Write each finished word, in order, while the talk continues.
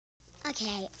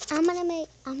Okay, I'm gonna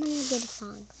get a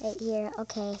song right here.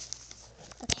 Okay,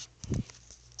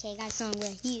 I got a song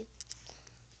right here.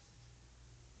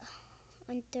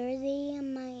 On Thursday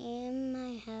in Miami,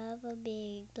 I have a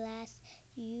big blast.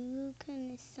 You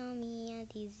can saw me at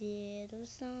these little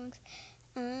songs.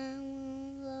 I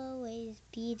will always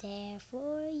be there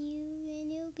for you,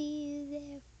 and you'll be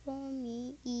there for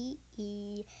me.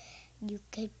 You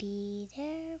could be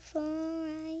there for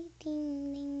right,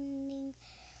 ding, ding, ding.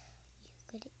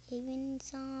 You could even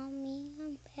saw me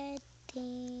on bad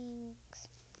things.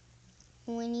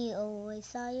 When you always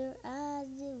saw your eyes,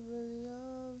 it was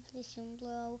all flesh and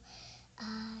blow.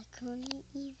 I couldn't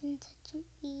even touch them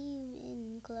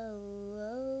even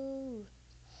close.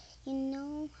 You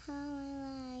know how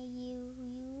I like you,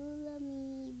 you love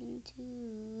me even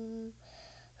too.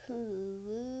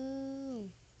 Ooh.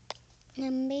 I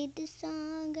made this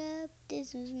song up,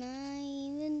 this was not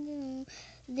even true.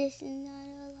 This is not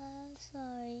a love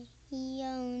story, you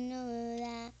know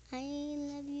that I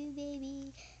love you,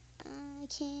 baby. I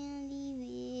can't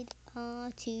leave it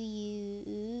all to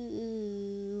you.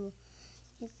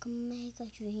 You can make a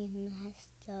dream last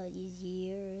all these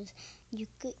years. You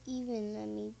could even let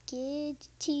me get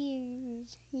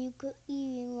tears. You could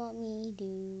even want me to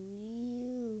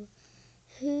you.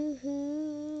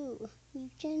 Hoo-hoo. You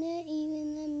shouldn't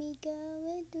even let me go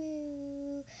it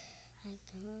through. I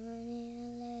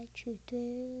couldn't let you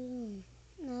through.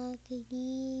 I could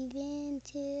even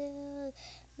tell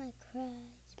my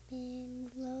cries been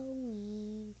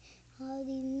blowing all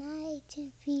these nights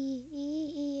and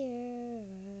fears.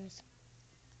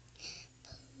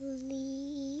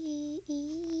 Please,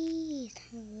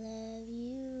 I love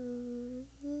you.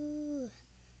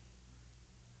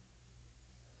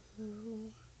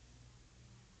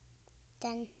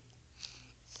 Done.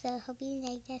 So hope you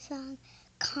like that song.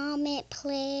 Comment,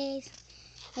 please.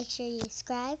 Make sure you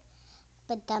subscribe.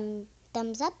 But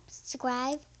thumbs up,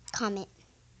 subscribe, comment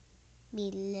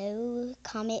below.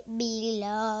 Comment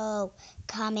below.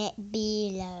 Comment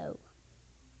below.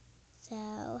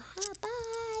 So.